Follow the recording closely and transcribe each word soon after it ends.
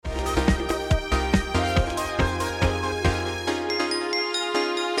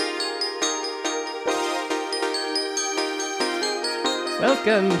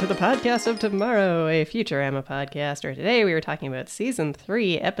Welcome to the podcast of tomorrow, a Futurama podcast, where today we were talking about Season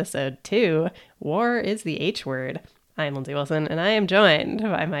 3, Episode 2, War is the H Word. I'm Lindsay Wilson, and I am joined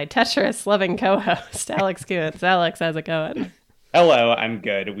by my Tetris-loving co-host, Alex Kuntz. Alex, how's it going? Hello, I'm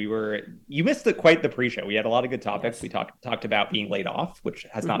good. You missed quite the pre-show. We had a lot of good topics. Yes. We talked about being laid off, which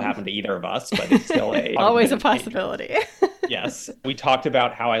has not happened to either of us, but it's still Always a possibility. Yes. We talked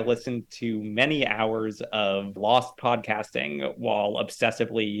about how I listened to many hours of lost podcasting while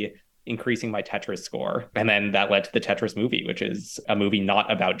obsessively increasing my Tetris score. And then that led to the Tetris movie, which is a movie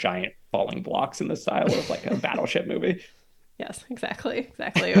not about giant falling blocks in the style of like a battleship movie. Yes, exactly.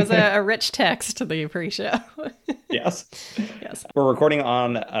 It was a rich text to the pre-show. Yes. We're recording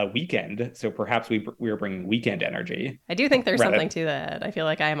on a weekend, so perhaps we are bringing weekend energy. I do think there's something to that. I feel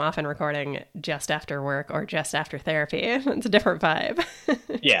like I am often recording just after work or just after therapy. It's a different vibe.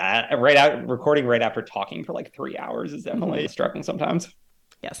 Yeah, recording right after talking for like 3 hours is definitely struggling sometimes.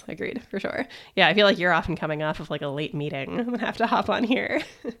 Yes, agreed, for sure. Yeah, I feel like you're often coming off of like a late meeting and have to hop on here.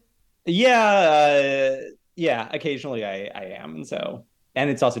 Yeah, occasionally I am, and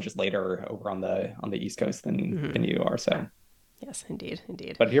it's also just later over on the East Coast than you are. So yes, indeed.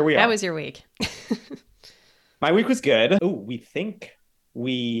 But here we are. How was your week? My week was good. Oh, I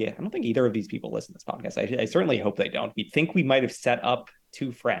don't think either of these people listen to this podcast. I certainly hope they don't. We think we might have set up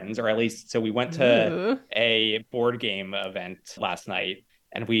two friends, or at least so we went to a board game event last night,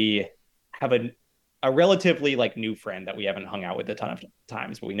 and we have a relatively like new friend that we haven't hung out with a ton of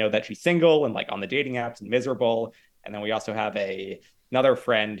times, but we know that she's single and like on the dating apps and miserable. And then we also have another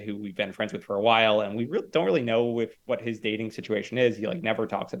friend who we've been friends with for a while, and we don't really know what his dating situation is. He like never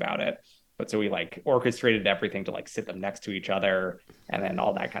talks about it. But so we like orchestrated everything to like sit them next to each other and then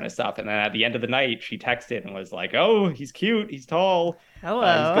all that kind of stuff. And then at the end of the night, she texted and was like, "Oh, he's cute. He's tall.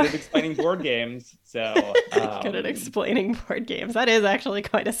 Hello. He's good at explaining board games." So good at explaining board games. That is actually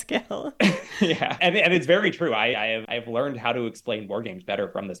quite a skill. Yeah, and it's very true. I've learned how to explain board games better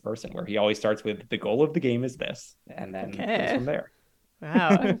from this person, where he always starts with the goal of the game is this, and then goes from there.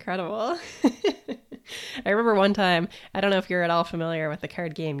 Wow, incredible. I remember one time, I don't know if you're at all familiar with the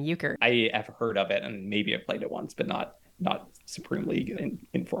card game Euchre. I have heard of it, and maybe I've played it once, but not supremely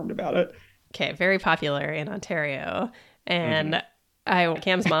informed about it. Okay, very popular in Ontario. And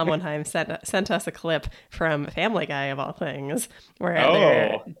Cam's mom one time sent us a clip from Family Guy, of all things, where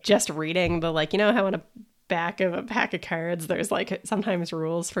they're just reading the, like, you know how on a back of a pack of cards there's like sometimes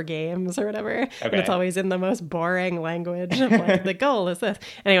rules for games or whatever, and it's always in the most boring language of like the goal is this.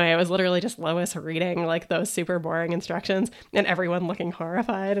 Anyway, it was literally just Lois reading like those super boring instructions and everyone looking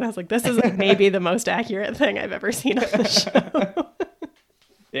horrified, and I was like, this is maybe the most accurate thing I've ever seen on the show.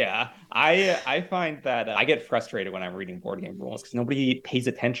 Yeah, I find that I get frustrated when I'm reading board game rules because nobody pays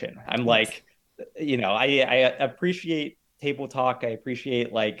attention. I'm like, I appreciate table talk. I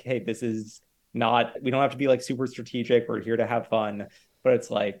appreciate like, hey, this is not, we don't have to be like super strategic. We're here to have fun. But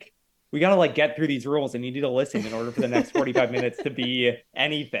it's like, we got to like get through these rules and you need to listen in order for the next 45 minutes to be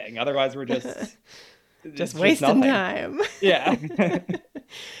anything. Otherwise, we're just wasting time. Yeah.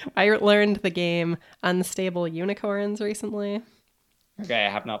 I learned the game Unstable Unicorns recently. Okay, I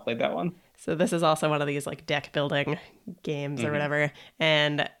have not played that one. So this is also one of these like deck building games or whatever.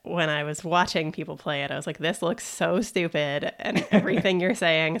 And when I was watching people play it, I was like, this looks so stupid. And everything you're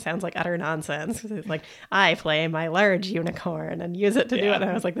saying sounds like utter nonsense. It's like, I play my large unicorn and use it to do it. And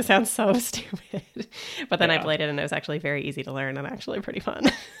I was like, this sounds so stupid. But then I played it and it was actually very easy to learn and actually pretty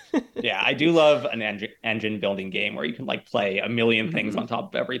fun. Yeah, I do love an engine building game where you can like play a million things on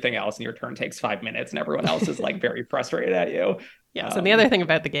top of everything else and your turn takes 5 minutes and everyone else is like very frustrated at you. Yeah, so the other thing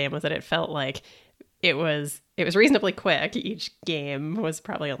about the game was that it felt like it was reasonably quick. Each game was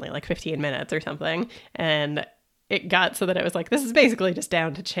probably only like 15 minutes or something. And it got so that it was like, this is basically just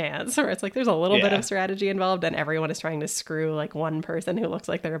down to chance. Or it's like there's a little bit of strategy involved and everyone is trying to screw like one person who looks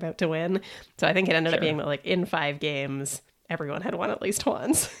like they're about to win. So I think it ended up being like in 5 games, everyone had won at least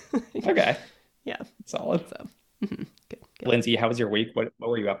once. Okay. Yeah. Solid. So, good. Lindsay, how was your week? What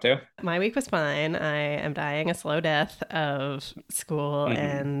were you up to? My week was fine. I am dying a slow death of school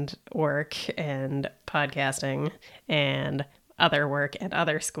and work and podcasting and other work and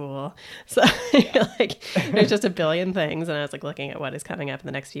other school. So I feel like there's just a billion things. And I was like looking at what is coming up in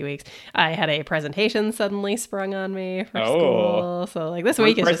the next few weeks. I had a presentation suddenly sprung on me for school. So like this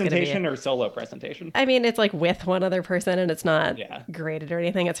week is just going to be presentation or solo presentation? I mean, it's like with one other person and it's not graded or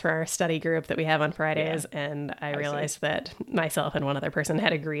anything. It's for our study group that we have on Fridays. Yeah. And I realized that myself and one other person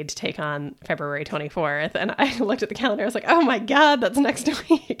had agreed to take on February 24th. And I looked at the calendar. I was like, oh my God, that's next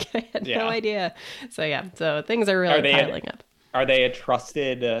week. I had no idea. So things are really piling up. Are they a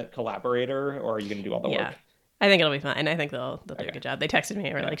trusted collaborator, or are you going to do all the work? I think it'll be fine. I think they'll do a good job. They texted me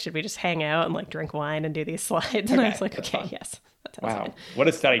and were like, should we just hang out and like drink wine and do these slides? And I was like, okay, fun. Yes. That sounds fine. What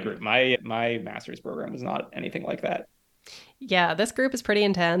a study group. My master's program was not anything like that. Yeah, this group is pretty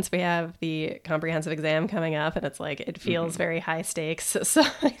intense. We have the comprehensive exam coming up, and it's like, it feels very high stakes. So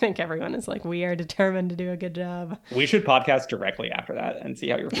I think everyone is like, we are determined to do a good job. We should podcast directly after that and see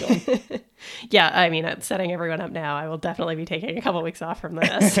how you're feeling. Yeah, I mean, setting everyone up now, I will definitely be taking a couple weeks off from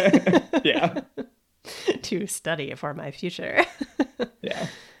this. Yeah. To study for my future. Yeah.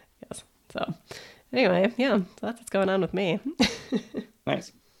 Yes. So anyway, yeah, so that's what's going on with me.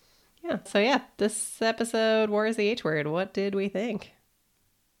 Nice. Yeah. So yeah, this episode, War is the H Word. What did we think?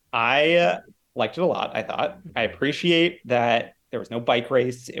 I liked it a lot. I appreciate that there was no bike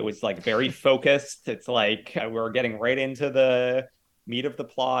race. It was like very focused. It's like we're getting right into the meat of the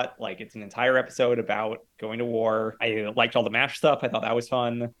plot. Like it's an entire episode about going to war. I liked all the MASH stuff. I thought that was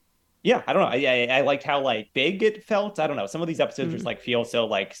fun. Yeah, I don't know. I liked how like big it felt. I don't know. Some of these episodes just like feel so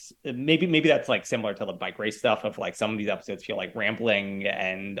like maybe that's like similar to the bike race stuff of like some of these episodes feel like rambling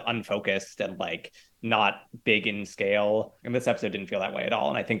and unfocused and like not big in scale. And this episode didn't feel that way at all.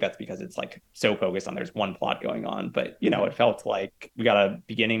 And I think that's because it's like so focused on there's one plot going on. But you know, it felt like we got a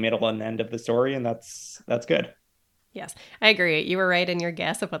beginning, middle, and end of the story, and that's good. Yes, I agree. You were right in your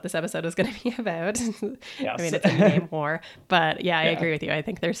guess of what this episode was going to be about. Yes. I mean, it's a name war. But yeah, I agree with you. I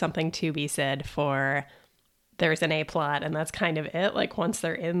think there's something to be said for there's an A plot, and that's kind of it. Like, once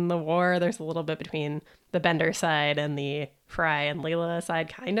they're in the war, there's a little bit between the Bender side and the Fry and Leela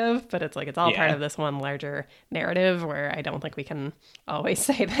side, kind of. But it's like it's all part of this one larger narrative where I don't think we can always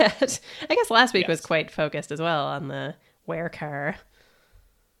say that. I guess last week was quite focused as well on the Ware car.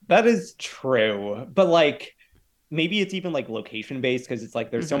 That is true. But like, maybe it's even like location based because it's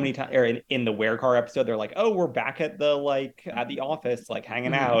like there's so many times in the Ware car episode they're like, oh, we're back at the office like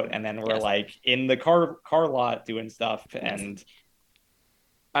hanging out, and then we're like in the car lot doing stuff. And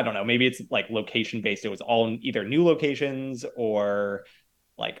I don't know, maybe it's like location based. It was all either new locations or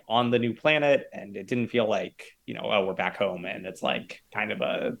like on the new planet, and it didn't feel like, you know, oh, we're back home, and it's like kind of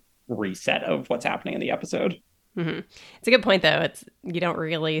a reset of what's happening in the episode. It's a good point though. You don't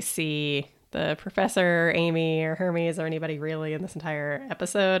really see the professor, Amy, or Hermes, or anybody really in this entire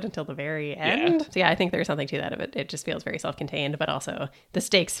episode until the very end. Yeah. So yeah, I think there's something to that of it. It just feels very self-contained, but also the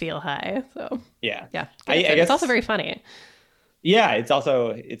stakes feel high. So yeah. I guess it's also very funny. Yeah, it's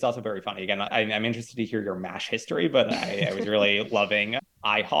also very funny. Again, I'm interested to hear your MASH history, but I was really loving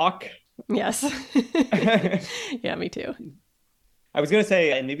IHawk. Yes. Yeah, me too. I was going to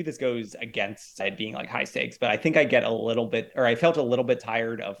say, and maybe this goes against it being like high stakes, but I think I felt a little bit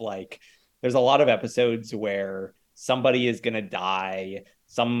tired of like, there's a lot of episodes where somebody is going to die,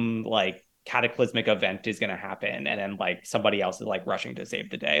 some like cataclysmic event is going to happen, and then like somebody else is like rushing to save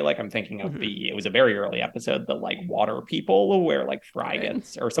the day. Like I'm thinking of it was a very early episode, the like water people, where like Fry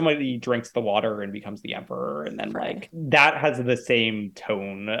gets, or somebody drinks the water and becomes the emperor, and then like that has the same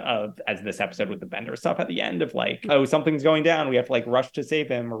tone as this episode with the Bender stuff at the end of like, oh, something's going down, we have to like rush to save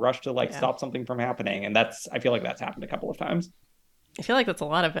him or rush to like stop something from happening. And I feel like that's happened a couple of times. I feel like that's a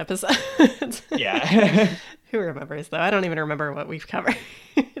lot of episodes. Yeah. Who remembers, though? I don't even remember what we've covered.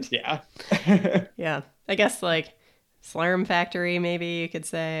 Yeah. Yeah. I guess, like, Slurm Factory, maybe you could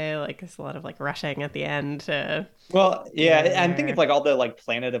say. Like, there's a lot of, like, rushing at the end. Well, yeah. I'm thinking of, like, all the, like,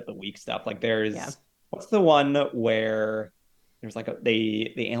 Planet of the Week stuff. Like, there's... Yeah. What's the one where... There's like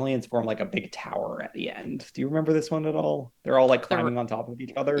the aliens form like a big tower at the end. Do you remember this one at all? They're all like climbing on top of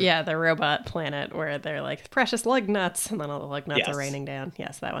each other. Yeah, the robot planet where they're like precious lug nuts, and then all the lug nuts are raining down.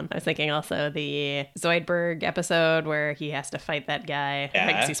 Yes, that one. I was thinking also the Zoidberg episode where he has to fight that guy. Yeah.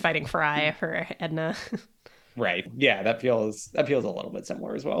 I guess he's fighting Fry for Edna. Right. Yeah, that feels a little bit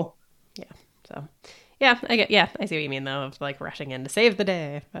similar as well. Yeah. So yeah, I see what you mean though, of like rushing in to save the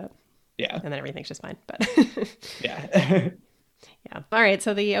day. But yeah. And then everything's just fine. But yeah. Yeah. All right.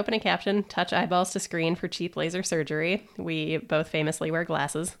 So the opening caption, touch eyeballs to screen for cheap laser surgery. We both famously wear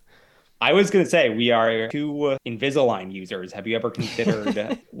glasses. I was going to say, we are two Invisalign users. Have you ever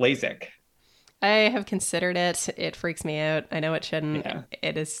considered LASIK? I have considered it. It freaks me out. I know it shouldn't. Yeah.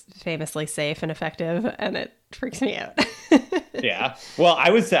 It is famously safe and effective, and it freaks me out. Yeah. Well, I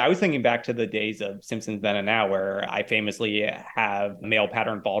was thinking back to the days of Simpsons Then and Now, where I famously have male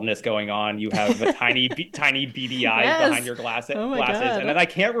pattern baldness going on. You have a tiny beady eyes behind your glasses. Oh my God. And then I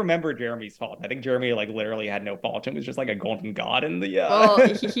can't remember Jeremy's fault. I think Jeremy like literally had no fault. It was just like a golden god in the Well,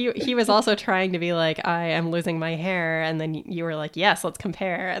 he was also trying to be like, I am losing my hair, and then you were like, yes, let's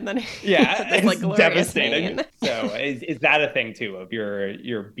compare. And then yeah, it's like devastating. So is that a thing too, of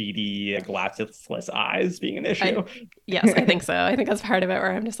your beady glassesless eyes being an issue. Yes, I think so. I think that's part of it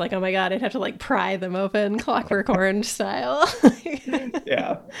where I'm just like, oh my God, I'd have to like pry them open Clockwork Orange style.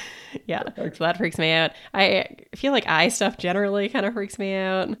 Yeah. Yeah. Perfect. So that freaks me out. I feel like eye stuff generally kind of freaks me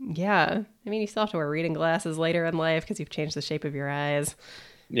out. Yeah. I mean, you still have to wear reading glasses later in life because you've changed the shape of your eyes.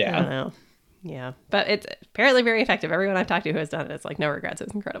 Yeah. I don't know. Yeah. But it's apparently very effective. Everyone I've talked to who has done it, it's like no regrets.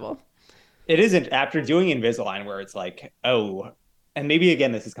 It's incredible. It isn't after doing Invisalign where it's like, oh, and maybe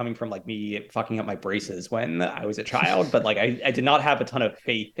again, this is coming from like me fucking up my braces when I was a child, but like I did not have a ton of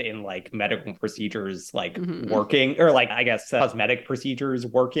faith in like medical procedures like working, or like I guess cosmetic procedures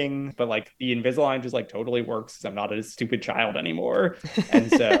working, but like the Invisalign just like totally works because I'm not a stupid child anymore.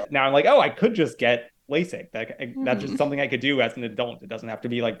 And so now I'm like, oh, I could just get LASIK. That's just something I could do as an adult. It doesn't have to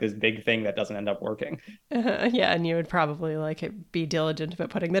be like this big thing that doesn't end up working. Yeah, and you would probably like be diligent about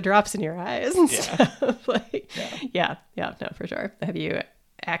putting the drops in your eyes and stuff. Like, yeah, no, for sure. Have you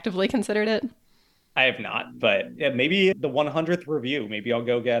actively considered it? I have not, but maybe the 100th review. Maybe I'll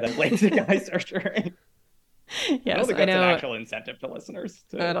go get a LASIK eye surgery. Yes, I don't think that's an actual incentive to listeners.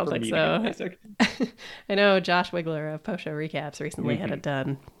 I don't think so. I know Josh Wigler of Post Show Recaps recently had it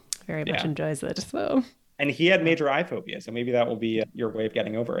done. Very much enjoys it. So, and he had major eye phobia, so maybe that will be your way of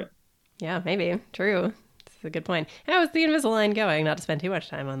getting over it. Yeah, maybe. True. That's a good point. How is the Invisalign going? Not to spend too much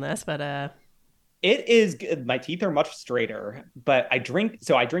time on this, but it is good. My teeth are much straighter, but I drink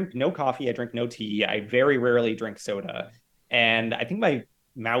no coffee, I drink no tea, I very rarely drink soda, and I think my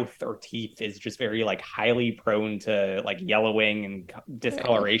mouth or teeth is just very like highly prone to like yellowing and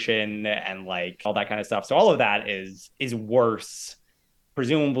discoloration and like all that kind of stuff. So all of that is worse,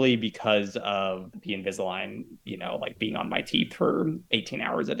 presumably because of the Invisalign, like being on my teeth for 18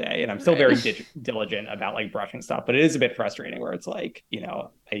 hours a day. And I'm still very diligent about like brushing stuff, but it is a bit frustrating where it's like,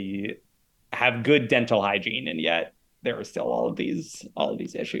 I have good dental hygiene and yet there are still all of these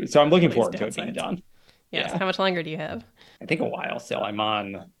issues. So I'm looking forward to it being done. Yes. Yeah. How much longer do you have? I think a while still. I'm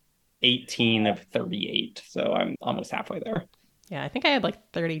on 18 of 38. So I'm almost halfway there. Yeah. I think I had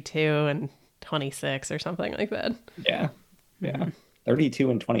like 32 and 26 or something like that. Yeah. Yeah. 32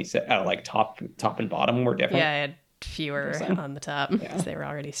 and 26. Oh, like top and bottom were different. Yeah, I had fewer on the top because they were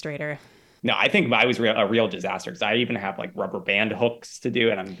already straighter. No, I think I was a real disaster because I even have like rubber band hooks to do,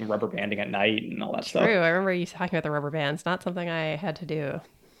 and I'm rubber banding at night and all that stuff. True. I remember you talking about the rubber bands. Not something I had to do.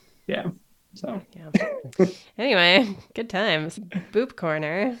 Yeah. So yeah. Anyway, good times. Boop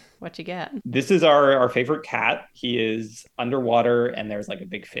corner. What you got? This is our favorite cat. He is underwater, and there's like a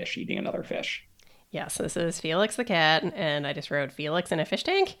big fish eating another fish. Yes, this is Felix the cat, and I just wrote Felix in a fish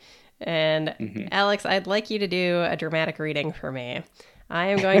tank. And Alex, I'd like you to do a dramatic reading for me. I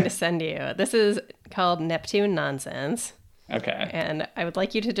am going to send you. This is called Neptune Nonsense. Okay. And I would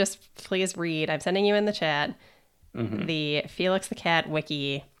like you to just please read. I'm sending you in the chat the Felix the Cat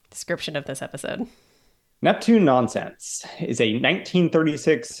wiki description of this episode. Neptune Nonsense is a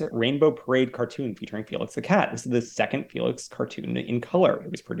 1936 Rainbow Parade cartoon featuring Felix the Cat. This is the second Felix cartoon in color. It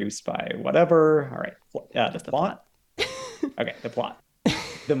was produced by whatever. All right. The plot. Okay, the plot.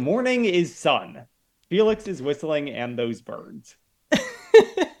 The morning is sun. Felix is whistling and those birds.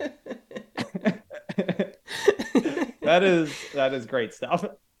 That is great stuff.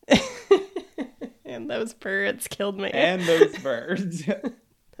 And those birds killed me. And those birds.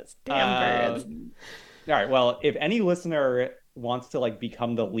 Those damn birds. All right. Well, if any listener wants to like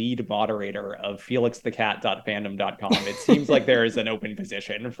become the lead moderator of felixthecat.fandom.com, it seems like there is an open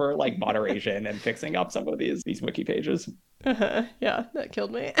position for like moderation and fixing up some of these wiki pages. Yeah, that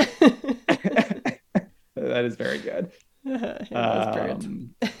killed me. That is very good. And those birds.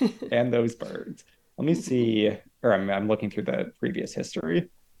 And those birds. Let me see. Or I'm looking through the previous history.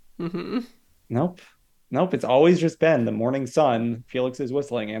 Nope. It's always just been the morning sun, Felix is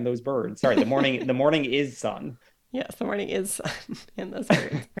whistling, and those birds. Sorry, the morning is sun. Yes, the morning is sun and those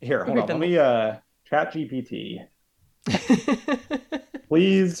birds. Here, hold on. Let me chat GPT.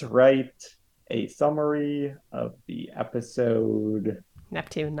 Please write a summary of the episode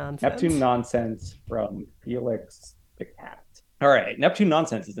Neptune Nonsense from Felix the Cat. All right, Neptune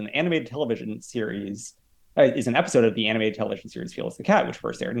Nonsense is an animated television series. Is an episode of the animated television series Felix the Cat, which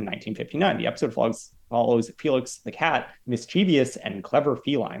first aired in 1959. The episode follows Felix the Cat, mischievous and clever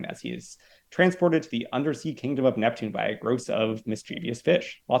feline, as he is transported to the undersea kingdom of Neptune by a gross of mischievous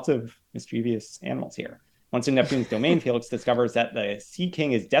fish. Lots of mischievous animals here. Once in Neptune's domain, Felix discovers that the Sea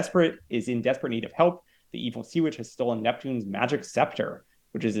King is in desperate need of help. The evil sea witch has stolen Neptune's magic scepter,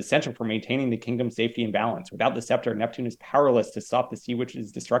 which is essential for maintaining the kingdom's safety and balance. Without the scepter, Neptune is powerless to stop the sea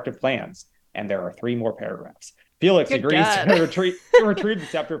witch's destructive plans. And there are 3 more paragraphs. Felix agrees to retrieve the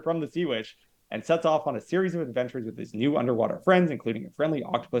scepter from the sea witch and sets off on a series of adventures with his new underwater friends, including a friendly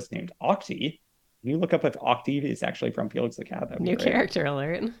octopus named Octi, Can you look up if Octi is actually from Felix the Cat? New character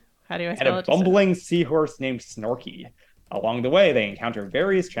alert. How do I And spell a it? bumbling seahorse named Snorky. Along the way, they encounter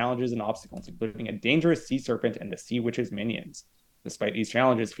various challenges and obstacles, including a dangerous sea serpent and the sea witch's minions. Despite these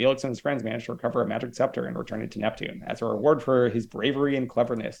challenges, Felix and his friends manage to recover a magic scepter and return it to Neptune. As a reward for his bravery and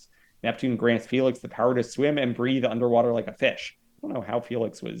cleverness, Neptune grants Felix the power to swim and breathe underwater like a fish. I don't know how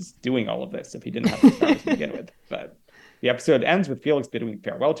Felix was doing all of this if he didn't have these powers to begin with, but the episode ends with Felix bidding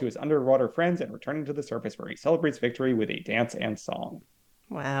farewell to his underwater friends and returning to the surface, where he celebrates victory with a dance and song.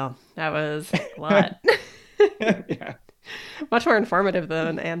 Wow, that was a lot. Yeah. Much more informative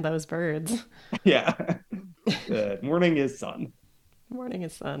than And Those Birds. Yeah. The morning is sun. Morning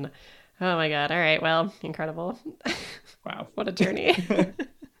is sun. Oh my god. All right. Well, incredible. Wow. What a journey.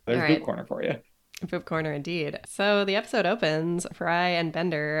 There's Poop Corner for you. Poop Corner indeed. So the episode opens. Fry and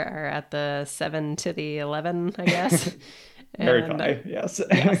Bender are at the 7 to the 11, I guess. Very funny. Yes.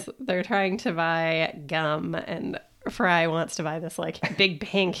 Yes. They're trying to buy gum, and Fry wants to buy this like big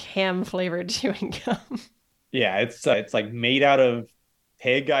pink ham flavored chewing gum. Yeah, it's like made out of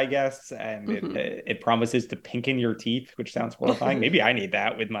pig, I guess, and it promises to pinken your teeth, which sounds horrifying. Maybe I need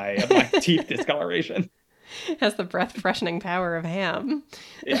that with my teeth discoloration. It has the breath freshening power of ham.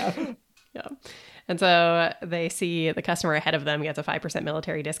 Yeah. Yeah. And so they see the customer ahead of them gets a 5%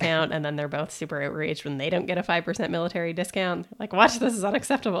 military discount, and then they're both super outraged when they don't get a 5% military discount. Like, what? This is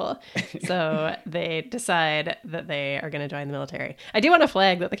unacceptable. So they decide that they are going to join the military. I do want to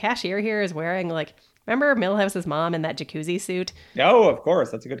flag that the cashier here is wearing, like, remember Milhouse's mom in that jacuzzi suit? Oh, of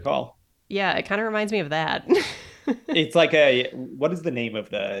course. That's a good call. Yeah, it kind of reminds me of that. It's like what is the name of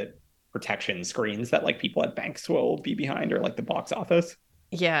the protection screens that like people at banks will be behind, or like the box office?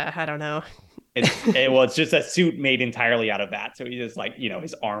 Yeah, I don't know. It's just a suit made entirely out of that. So he just like,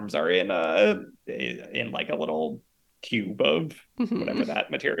 his arms are in like a little cube of whatever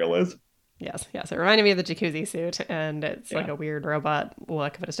that material is. Yes. It reminded me of the jacuzzi suit, and it's like a weird robot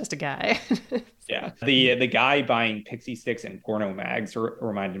look, but it's just a guy. Yeah. The guy buying pixie sticks and porno mags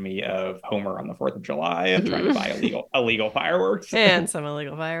reminded me of Homer on the 4th of July trying to buy illegal fireworks. And some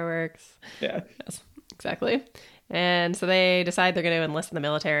illegal fireworks. Yeah. Yes, exactly. And so they decide they're going to enlist in the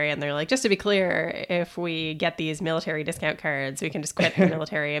military, and they're like, just to be clear, if we get these military discount cards, we can just quit the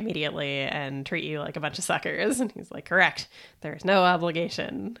military immediately and treat you like a bunch of suckers. And he's like, correct. There's no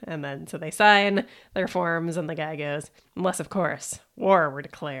obligation. And then so they sign their forms, and the guy goes, unless, of course, war were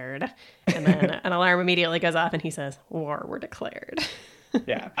declared. And then an alarm immediately goes off, and he says, war were declared.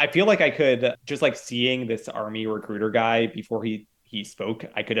 Yeah. I feel like I could, just like seeing this army recruiter guy before he spoke,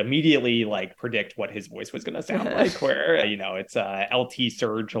 I could immediately like predict what his voice was going to sound like, where, it's LT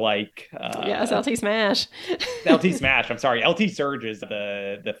Surge, like... yes, LT Smash. LT Smash, I'm sorry. LT Surge is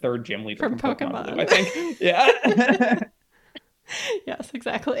the third gym leader from Pokemon Blue, I think. Yeah. Yes,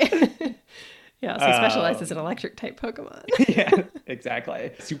 exactly. Yeah, so he specializes in electric type Pokemon. Yeah,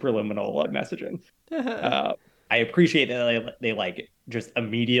 exactly. Superliminal messaging. I appreciate that they like just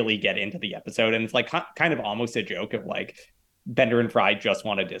immediately get into the episode, and it's like kind of almost a joke of like Bender and Fry just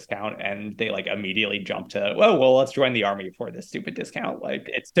want a discount, and they like immediately jump to, well, let's join the army for this stupid discount. Like,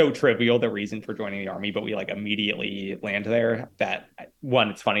 it's so trivial, the reason for joining the army, but we like immediately land there. That one,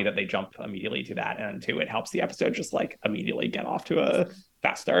 it's funny that they jump immediately to that, and two, it helps the episode just like immediately get off to a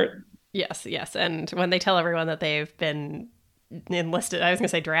fast start. Yes. And when they tell everyone that they've been enlisted, I was gonna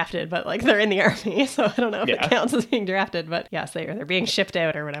say drafted, but like they're in the army, so I don't know if it counts as being drafted, but yes, they're being shipped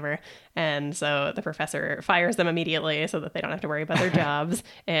out or whatever. And so the professor fires them immediately so that they don't have to worry about their jobs,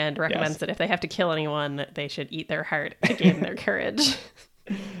 and recommends that if they have to kill anyone, they should eat their heart to gain their courage.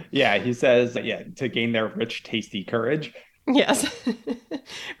 Yeah, he says to gain their rich, tasty courage. Yes.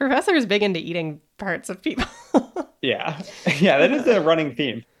 Professor is big into eating parts of people. Yeah, that is a running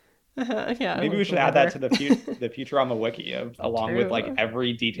theme. Yeah, maybe we should add that to the Futurama wiki along with like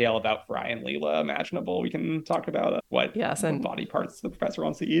every detail about Fry and Leela imaginable. We can talk about what body parts the professor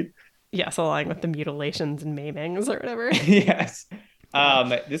wants to eat. Yes, along with the mutilations and maimings or whatever. Yes.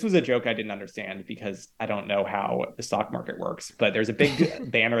 This was a joke I didn't understand because I don't know how the stock market works, but there's a big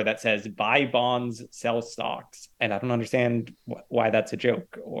banner that says buy bonds, sell stocks. And I don't understand why that's a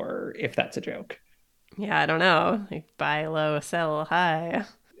joke, or if that's a joke. Yeah, I don't know. Like buy low, sell high.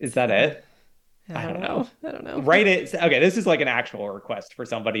 Is that it? I don't know. Write it. Okay, this is like an actual request for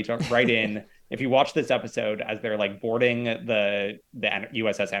somebody to write in. If you watch this episode as they're like boarding the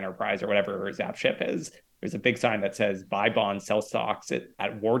USS Enterprise or whatever Zap ship is, there's a big sign that says buy bonds, sell stocks.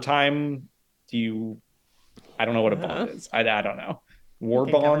 At wartime, I don't know what a bond is. I don't know. War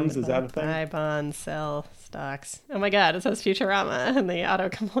bonds, is that a thing? Buy bonds, sell stocks. Oh my god, it says Futurama in the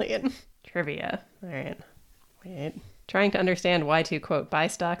autocomplete. Trivia. All right. Wait. Trying to understand why to, quote, buy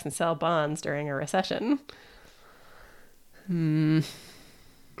stocks and sell bonds during a recession. Yeah,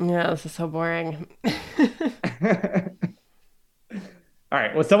 this is so boring. All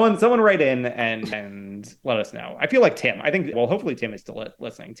right. Well, someone write in and let us know. I feel like Tim. I think. Well, hopefully Tim is still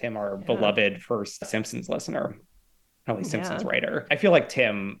listening. Tim, our beloved first Simpsons listener, probably Simpsons writer. I feel like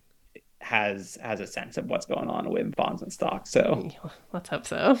Tim has a sense of what's going on with bonds and stocks. So let's hope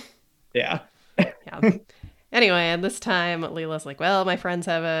so. Yeah. Yeah. Anyway, and this time Leela's like, well, my friends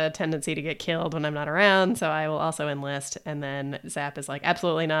have a tendency to get killed when I'm not around, so I will also enlist. And then Zap is like,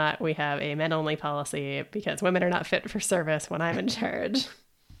 absolutely not. We have a men-only policy because women are not fit for service when I'm in charge.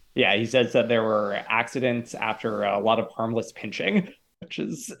 Yeah, he says that there were accidents after a lot of harmless pinching, which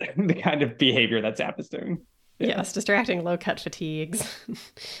is the kind of behavior that Zap is doing. Yeah. Yes, distracting low-cut fatigues.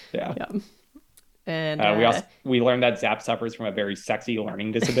 Yeah. And we learned that Zap suffers from a very sexy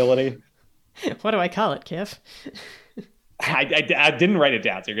learning disability. What do I call it, Kif? I didn't write it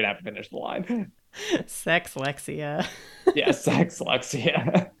down, so you're gonna have to finish the line. Sexlexia. Yeah,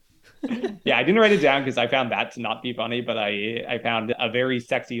 sexlexia. Yeah, I didn't write it down because I found that to not be funny, but I found a very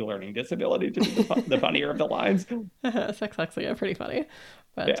sexy learning disability to be the funnier of the lines. Sexlexia, pretty funny.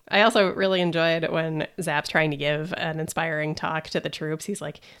 But yeah. I also really enjoyed when Zap's trying to give an inspiring talk to the troops. He's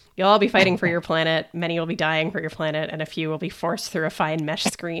like, you'll all be fighting for your planet. Many will be dying for your planet. And a few will be forced through a fine mesh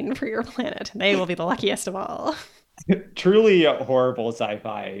screen for your planet. They will be the luckiest of all. Truly a horrible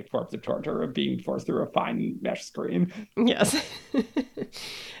sci-fi forms of torture of being forced through a fine mesh screen. Yes.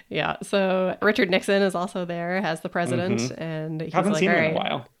 Yeah. So Richard Nixon is also there as the president. And he's haven't like, seen him in a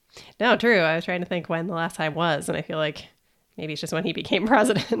while. No, true. I was trying to think when the last time was. And I feel like maybe it's just when he became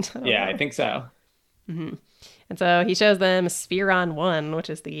president. I think so. Mm-hmm. And so he shows them Spheron 1, which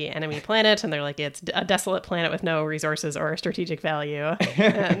is the enemy planet. And they're like, it's a desolate planet with no resources or strategic value.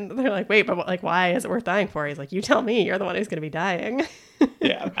 And they're like, wait, but like, why is it worth dying for? He's like, you tell me. You're the one who's going to be dying.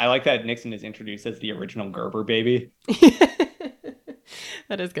 Yeah. I like that Nixon is introduced as the original Gerber baby.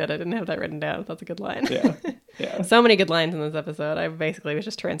 That is good. I didn't have that written down. That's a good line. Yeah. So many good lines in this episode. I basically was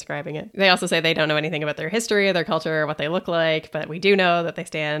just transcribing it. They also say they don't know anything about their history, their culture, what they look like, but we do know that they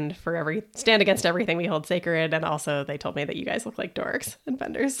stand against everything we hold sacred. And also they told me that you guys look like dorks. And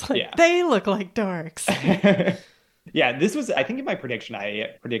Bender's like, They look like dorks. Yeah, this was, I think in my prediction,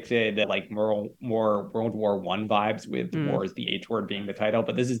 I predicted like more World War I vibes with war as the H word being the title,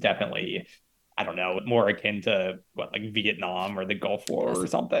 but this is definitely, I don't know, more akin to like Vietnam or the Gulf War or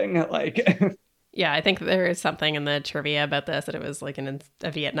something. Like, yeah, I think there is something in the trivia about this that it was like a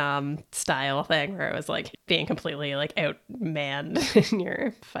Vietnam style thing where it was like being completely like outmanned in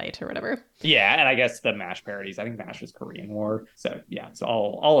your fight or whatever. Yeah, and I guess the MASH parodies, I think MASH was Korean War. So yeah, so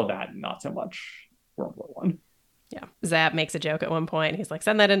all of that, not so much World War One. Yeah. Zap makes a joke at one point. He's like,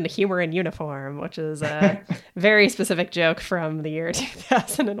 send that into Humor in Uniform, which is a very specific joke from the year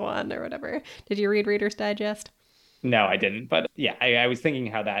 2001 or whatever. Did you read Reader's Digest? No, I didn't. But yeah, I was thinking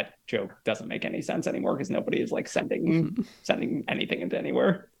how that joke doesn't make any sense anymore because nobody is like sending anything into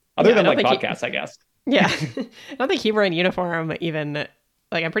anywhere other than like podcasts, I guess. Yeah. I don't think Humor in Uniform even,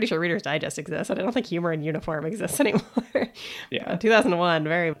 like, I'm pretty sure Reader's Digest exists, and I don't think Humor in Uniform exists anymore. Yeah. 2001,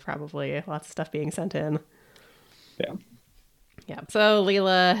 very probably lots of stuff being sent in. Yeah. So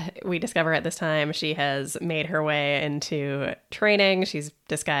Leela, we discover at this time, she has made her way into training. She's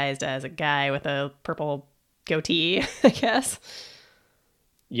disguised as a guy with a purple goatee, I guess.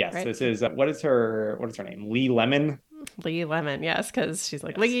 Yes, right? This is what is her name? Lee Lemon. Lee Lemon, yes, because she's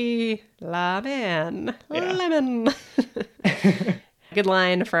like Lee Lemon, Lemon. Good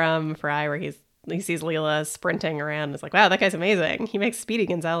line from Fry where he sees Leela sprinting around and is like, wow, that guy's amazing. He makes Speedy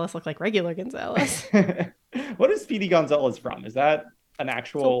Gonzalez look like regular Gonzalez. What is Speedy Gonzalez from? Is that an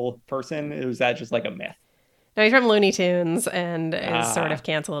actual person? Or is that just like a myth? No, he's from Looney Tunes and is sort of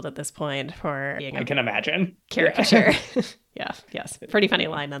canceled at this point for being I can imagine. Caricature. Yes. Pretty funny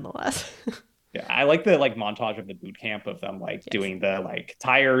line nonetheless. Yeah, I like the like montage of the boot camp of them doing the like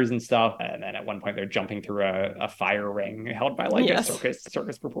tires and stuff, and then at one point they're jumping through a fire ring held by like a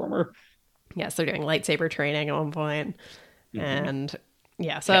circus performer. Yes, they're doing lightsaber training at one point. And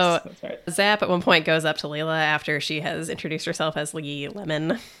yeah, so that's right. Zap at one point goes up to Leela after she has introduced herself as Lee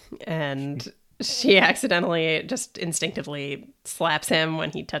Lemon, and she accidentally just instinctively slaps him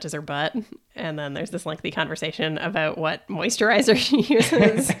when he touches her butt. And then there's this lengthy conversation about what moisturizer she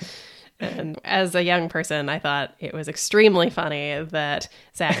uses. And as a young person, I thought it was extremely funny that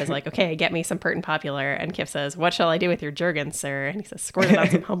Zap is like, okay, get me some Pert and Popular. And Kif says, what shall I do with your Jergens, sir? And he says, squirt it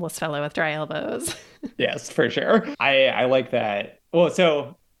on some homeless fellow with dry elbows. Yes, for sure. I like that. Well,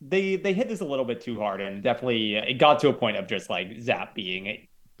 so they hit this a little bit too hard, and definitely it got to a point of just like Zap being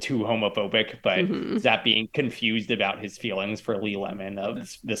too homophobic, but Mm-hmm. Zap being confused about his feelings for Lee Lemon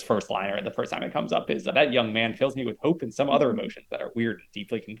of this first liner, the first time it comes up is that young man fills me with hope and some other emotions that are weird and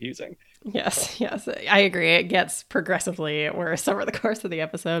deeply confusing. Yes, yes, I agree. It gets progressively worse over the course of the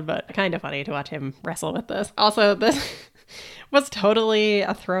episode, but kind of funny to watch him wrestle with this. Also, this was totally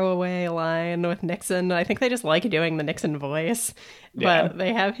a throwaway line with Nixon. I think they just like doing the Nixon voice, but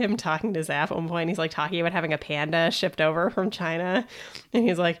they have him talking to Zap at one point. He's like talking about having a panda shipped over from China, and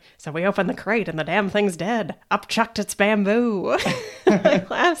he's like, "So we opened the crate and the damn thing's dead. Up chucked its bamboo." I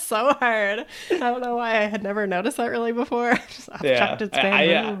laughed so hard. I don't know why I had never noticed that really before. Just up chucked its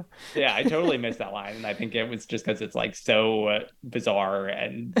bamboo. I totally missed that line, and I think it was just because it's like so bizarre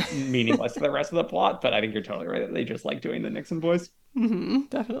and meaningless to the rest of the plot. But I think you're totally right. They just like doing the Nixon voice. Mm-hmm,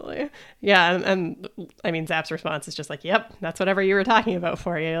 definitely. Yeah, and I mean, Zap's response is just like, "Yep, that's whatever you were talking about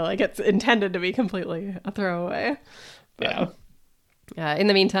for you." Like it's intended to be completely a throwaway. But, in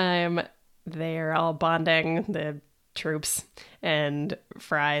the meantime, they're all bonding the troops, and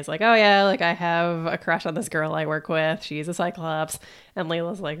Fry's like, "Oh yeah, like I have a crush on this girl I work with. She's a Cyclops." And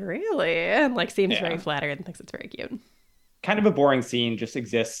Layla's like, "Really?" And like seems very flattered and thinks it's very cute. Kind of a boring scene, just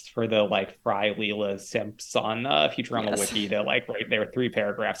exists for the like Fry Leela simps on Futurama Wiki to like write their 3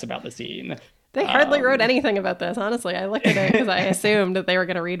 paragraphs about the scene. They hardly wrote anything about this, honestly. I looked at it because I assumed that they were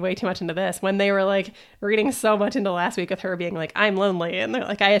going to read way too much into this when they were like reading so much into last week with her being like, "I'm lonely," and they're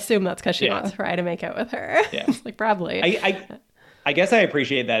like, "I assume that's because she wants Fry to make out with her." Yeah, like probably. I guess I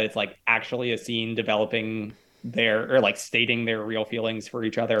appreciate that it's like actually a scene developing their or like stating their real feelings for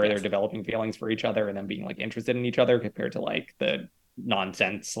each other, or they're developing feelings for each other and then being like interested in each other compared to like the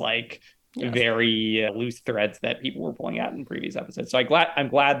nonsense like very loose threads that people were pulling out in previous episodes. So I'm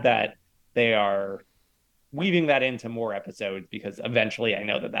glad that they are weaving that into more episodes, because eventually I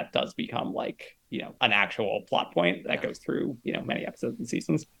know that does become like, you know, an actual plot point that goes through, you know, many episodes and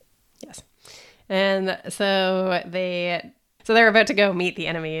seasons. Yes. And so they're about to go meet the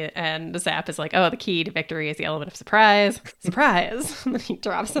enemy, and Zap is like, "Oh, the key to victory is the element of surprise." Surprise! And then he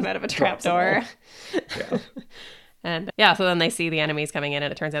drops them out of a trapdoor. And so then they see the enemies coming in,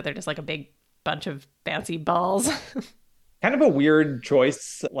 and it turns out they're just like a big bunch of bouncy balls. Kind of a weird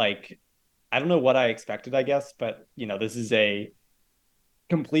choice. Like, I don't know what I expected, I guess, but you know, this is a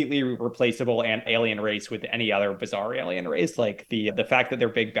completely replaceable and alien race with any other bizarre alien race. Like the fact that they're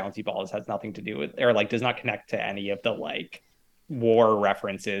big bouncy balls has nothing to do with, or like does not connect to any of the like war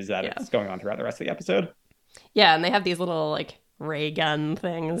references that it's going on throughout the rest of the episode. Yeah, and they have these little like ray gun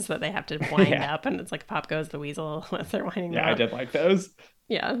things that they have to wind up, and it's like Pop Goes the Weasel as they're winding them up. I did like those.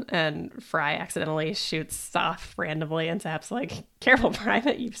 Yeah, and Fry accidentally shoots off randomly, and Zap's like, "Careful,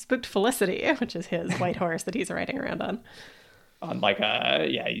 Private, you've spooked Felicity," which is his white horse that he's riding around on. On like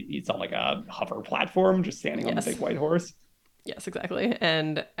he's on like a hover platform, just standing on the big white horse. Yes, exactly.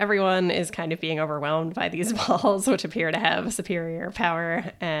 And everyone is kind of being overwhelmed by these balls, which appear to have superior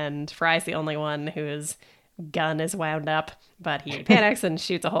power. And Fry's the only one whose gun is wound up, but he panics and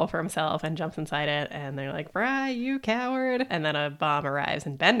shoots a hole for himself and jumps inside it. And they're like, "Fry, you coward." And then a bomb arrives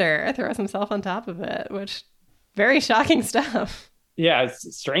and Bender throws himself on top of it, which very shocking stuff. Yeah, it's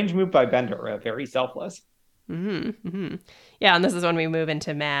a strange move by Bender, very selfless. Mm-hmm, mm-hmm. Yeah, and this is when we move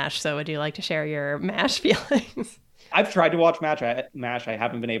into MASH. So would you like to share your MASH feelings? I've tried to watch MASH. I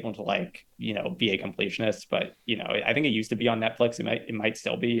haven't been able to like, you know, be a completionist, but you know, I think it used to be on Netflix. It might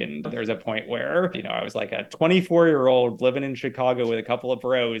still be. And there's a point where, you know, I was like a 24-year-old living in Chicago with a couple of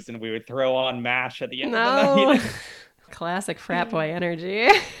bros, and we would throw on MASH at the end of the night. Classic frat boy energy.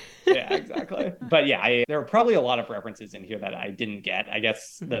 Yeah, exactly. But yeah, there are probably a lot of references in here that I didn't get. I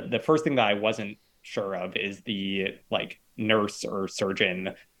guess the first thing that I wasn't sure of is the like nurse or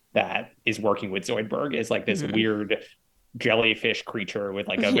surgeon that is working with Zoidberg is like this weird jellyfish creature with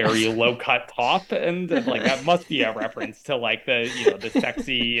like a very low cut top, and like that must be a reference to like the, you know, the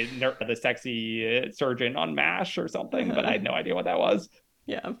sexy surgeon on MASH or something, but I had no idea what that was.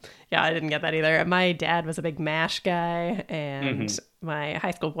 Yeah, I didn't get that either. My dad was a big MASH guy, and my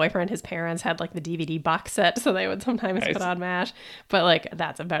high school boyfriend, his parents had like the DVD box set, so they would sometimes put on MASH. But like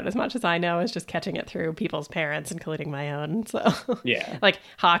that's about as much as I know, is just catching it through people's parents, including my own. So yeah, like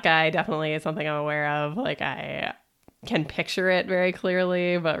Hawkeye definitely is something I'm aware of. Like I can picture it very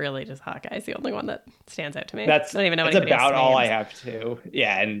clearly, but really just Hawkeye is the only one that stands out to me. I don't even know that's about all I have too.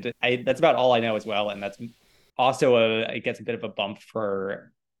 Yeah, and that's about all I know as well, and that's also it gets a bit of a bump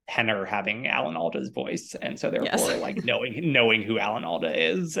for Henner having Alan Alda's voice, and so therefore like knowing who Alan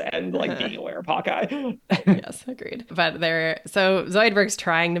Alda is and like being aware of Hawkeye. Yes, agreed. But so Zoidberg's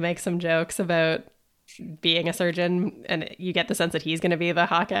trying to make some jokes about being a surgeon, and you get the sense that he's going to be the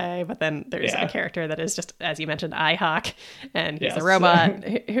Hawkeye, but then there's a character that is just, as you mentioned, iHawk, and he's a robot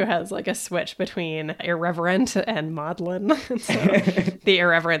who has like a switch between irreverent and maudlin. So the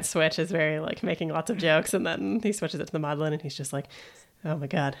irreverent switch is very like making lots of jokes, and then he switches it to the maudlin, and he's just like, oh my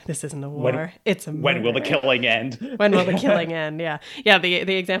God, this isn't a war. It's a murder. When will the killing end? When will the killing end? Yeah. Yeah.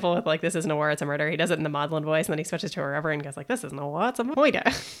 The example with like, this isn't a war, it's a murder. He does it in the maudlin voice, and then he switches to a reverend and goes like, this isn't a war, it's a murder.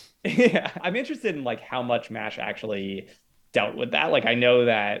 Yeah. I'm interested in like how much MASH actually dealt with that. Like, I know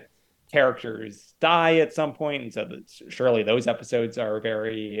that characters die at some point, and so surely those episodes are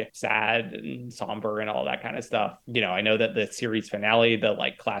very sad and somber and all that kind of stuff. You know, I know that the series finale, the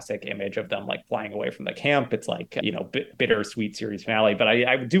like classic image of them like flying away from the camp, it's like, you know, bittersweet series finale, but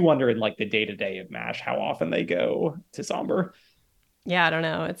I do wonder in like the day-to-day of MASH how often they go to somber. Yeah, I don't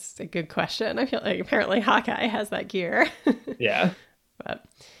know, it's a good question. I feel like apparently Hawkeye has that gear. Yeah. But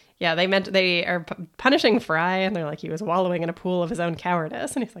yeah, they are punishing Fry, and they're like, he was wallowing in a pool of his own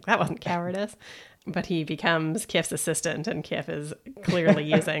cowardice. And he's like, that wasn't cowardice. But he becomes Kif's assistant, and Kif is clearly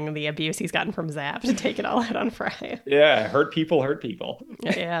using the abuse he's gotten from Zap to take it all out on Fry. Yeah, hurt people.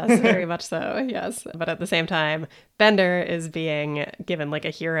 Yes, very much so, yes. But at the same time, Bender is being given like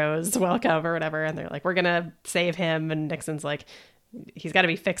a hero's welcome or whatever, and they're like, we're going to save him. And Nixon's like, he's got to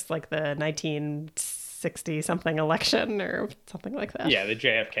be fixed like the 1960 something election or something like that. Yeah, the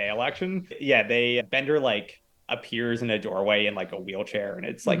JFK election. Yeah, Bender like appears in a doorway in like a wheelchair, and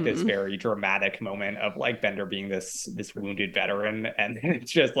it's like this very dramatic moment of like Bender being this wounded veteran, and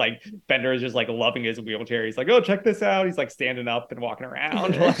it's just like Bender is just like loving his wheelchair. He's like, oh, check this out. He's like standing up and walking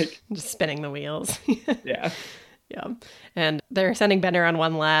around, like just spinning the wheels. Yeah. Yeah. And they're sending Bender on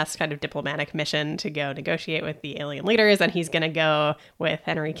one last kind of diplomatic mission to go negotiate with the alien leaders, and he's going to go with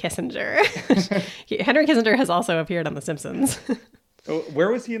Henry Kissinger. Henry Kissinger has also appeared on The Simpsons.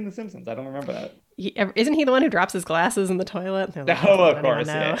 Where was he in The Simpsons? I don't remember that. Isn't he the one who drops his glasses in the toilet? Like, of course.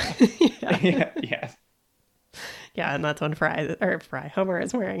 Yeah. Yeah, and that's when Homer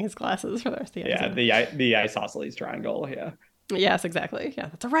is wearing his glasses for the rest of the episode. Yeah, the isosceles triangle, yeah. Yes, exactly. Yeah,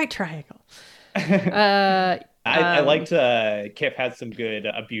 that's a right triangle. I liked Kif has some good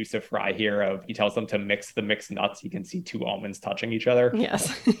abuse of Fry here. He tells them to mix the mixed nuts. You can see two almonds touching each other.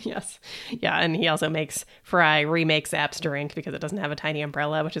 Yes. Yeah, and he also makes Fry remake Zap's drink because it doesn't have a tiny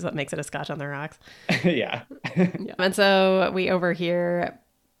umbrella, which is what makes it a Scotch on the rocks. Yeah. And so we overhear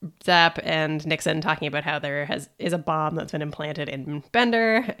Zap and Nixon talking about how there is a bomb that's been implanted in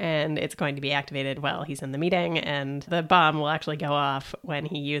Bender, and it's going to be activated while he's in the meeting, and the bomb will actually go off when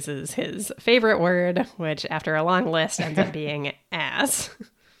he uses his favorite word, which after a long list ends up being ass.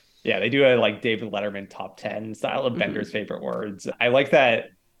 Yeah, they do a like David Letterman top 10 style of Bender's favorite words. I like that.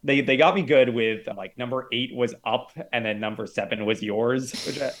 They got me good with like number 8 was up, and then number 7 was yours,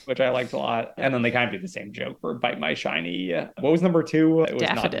 which I liked a lot. And then they kind of do the same joke for bite my shiny. What was number 2? It was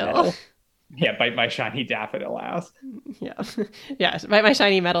daffodil. Not metal. Yeah, bite my shiny daffodil ass. Yeah, bite my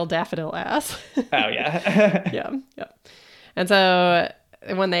shiny metal daffodil ass. Oh yeah. Yeah. And so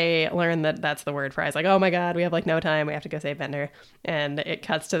when they learn that that's the word, Fry's like, oh my God, we have like no time. We have to go save Bender. And it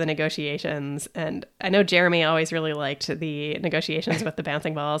cuts to the negotiations. And I know Jeremy always really liked the negotiations with the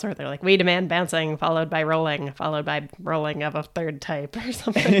bouncing balls, where they're like, we demand bouncing followed by rolling of a third type or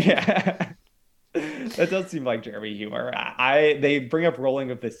something. Yeah. That does seem like Jeremy humor. They bring up rolling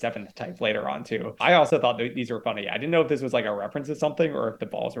of the 7th type later on too. I also thought these were funny. I didn't know if this was like a reference to something or if the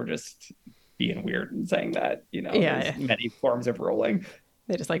balls were just being weird and saying that, there's many forms of rolling.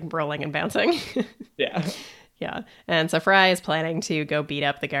 They just like rolling and bouncing. Yeah. Yeah. And so Fry is planning to go beat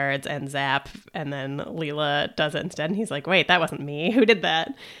up the guards and Zap, and then Leela does it instead. And he's like, wait, that wasn't me. Who did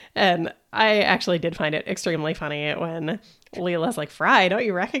that? And I actually did find it extremely funny when Leela's like, Fry, don't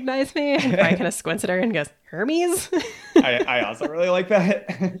you recognize me? And Fry kind of squints at her and goes, Hermes? I also really like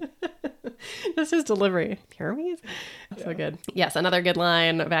that. That's his delivery. Hermes? So good. Yes, another good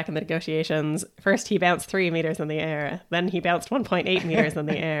line back in the negotiations. First, he bounced 3 meters in the air. Then he bounced 1.8 meters in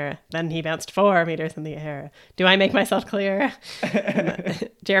the air. Then he bounced 4 meters in the air. Do I make myself clear?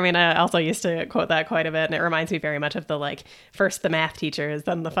 Jeremy and I also used to quote that quite a bit, and it reminds me very much of the like, first the math teachers,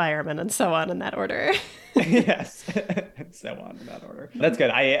 then the firemen, and so on in that order. Yes. So on in that order. That's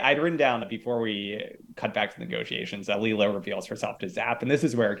good. I'd written down before we cut back to the negotiations that Leela reveals herself to Zap, and this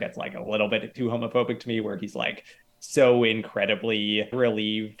is where it gets like a little bit too homophobic to me, where he's like so incredibly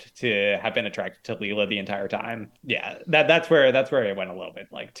relieved to have been attracted to Leela the entire time. Yeah, that's where it went a little bit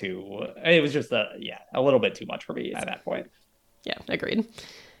like too. It was just a little bit too much for me at that point. Yeah, agreed.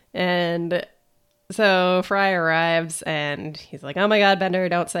 And so Fry arrives and he's like, oh my God, Bender,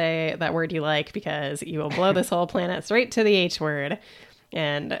 don't say that word you like because you will blow this whole planet straight to the H word.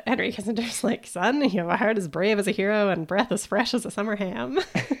 And Henry Kissinger's like, son, you have a heart as brave as a hero and breath as fresh as a summer ham.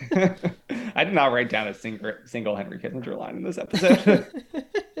 I did not write down a single Henry Kissinger line in this episode.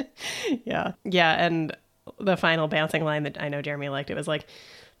 Yeah. And the final bouncing line that I know Jeremy liked, it was like,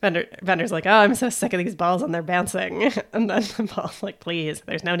 Bender's like, oh, I'm so sick of these balls and they're bouncing. And then the ball's like, please,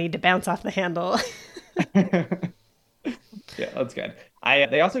 there's no need to bounce off the handle. Yeah, that's good.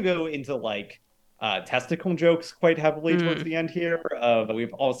 They also go into like testicle jokes quite heavily towards the end here.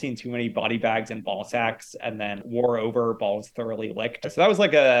 We've all seen too many body bags and ball sacks, and then war over, balls thoroughly licked. So that was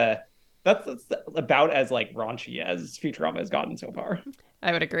like that's about as like raunchy as Futurama has gotten so far.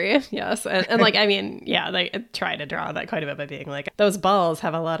 I would agree. Yes. And like, I mean, yeah, they try to draw that quite a bit by being like, those balls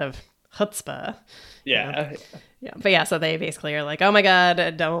have a lot of chutzpah. Yeah. Yeah. But yeah, so they basically are like, oh my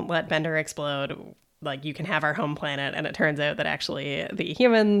God, don't let Bender explode. Like, you can have our home planet. And it turns out that actually the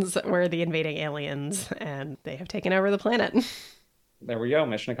humans were the invading aliens and they have taken over the planet. There we go.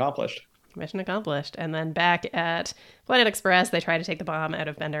 Mission accomplished. Mission accomplished. And then back at Planet Express, they try to take the bomb out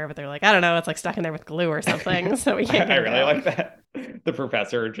of Bender, but they're like, I don't know, it's like stuck in there with glue or something, so we can't get it out. Like that. The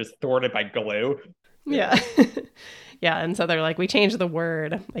professor just thwarted by glue. Yeah. Yeah, and so they're like, we changed the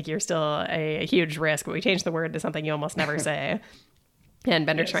word. Like, you're still a huge risk, but we changed the word to something you almost never say. And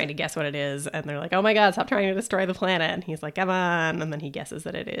Bender's trying to guess what it is, and they're like, oh my God, stop trying to destroy the planet. And he's like, come on. And then he guesses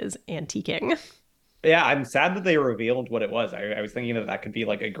that it is antiquing. Yeah, I'm sad that they revealed what it was. I was thinking that could be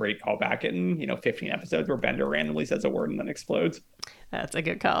like a great callback in, 15 episodes where Bender randomly says a word and then explodes. That's a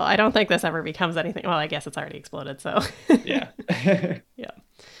good call. I don't think this ever becomes anything. Well, I guess it's already exploded, so. Yeah.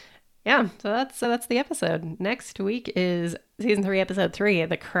 Yeah, so that's the episode. Next week is season 3, episode 3,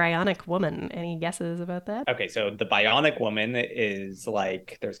 The Cryonic Woman. Any guesses about that? Okay, so the Bionic Woman is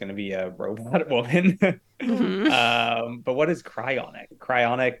like there's going to be a robot woman. But what is cryonic?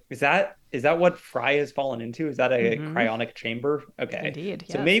 Cryonic is that what Fry has fallen into? Is that a cryonic chamber? Okay, indeed.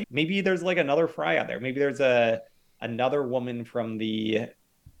 So yes. maybe there's like another Fry out there. Maybe there's another woman from 2000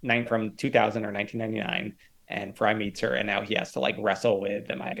 or 1999. And Fry meets her, and now he has to like wrestle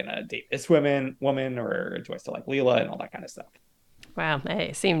with, am I gonna date this woman, or do I still like Leela and all that kind of stuff? Wow,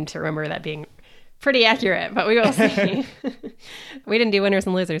 I seem to remember that being pretty accurate, but we will see. We didn't do winners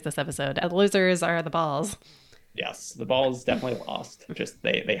and losers this episode. The losers are the balls. Yes, the balls definitely lost. Just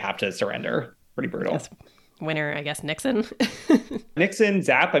they have to surrender. Pretty brutal. Yes. Winner, I guess, Nixon. Nixon,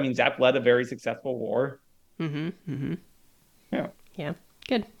 Zap. I mean, Zap led a very successful war. Yeah.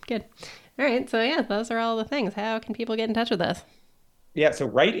 Good. All right, so yeah, those are all the things. How can people get in touch with us? Yeah, so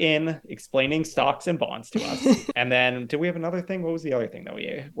write in explaining stocks and bonds to us. And then, do we have another thing? What was the other thing that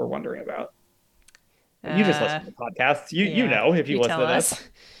we were wondering about? You just listen to the podcasts. You know if you listen to this.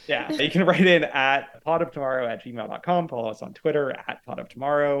 Yeah, you can write in at podoftomorrow@gmail.com. Follow us on Twitter at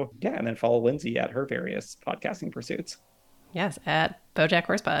podoftomorrow. Yeah, and then follow Lindsay at her various podcasting pursuits. Yes, at BoJack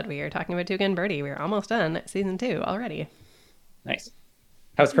Horsepod. We are talking about Tuca and Birdie. We're almost done season 2 already. Nice.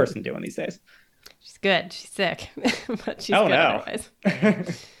 How's Kirsten doing these days? She's good. She's sick, but she's good otherwise.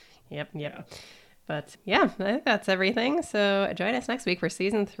 Yep. Yeah. But yeah, I think that's everything. So join us next week for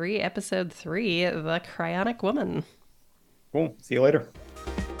season 3, episode 3, The Cryonic Woman. Cool. See you later.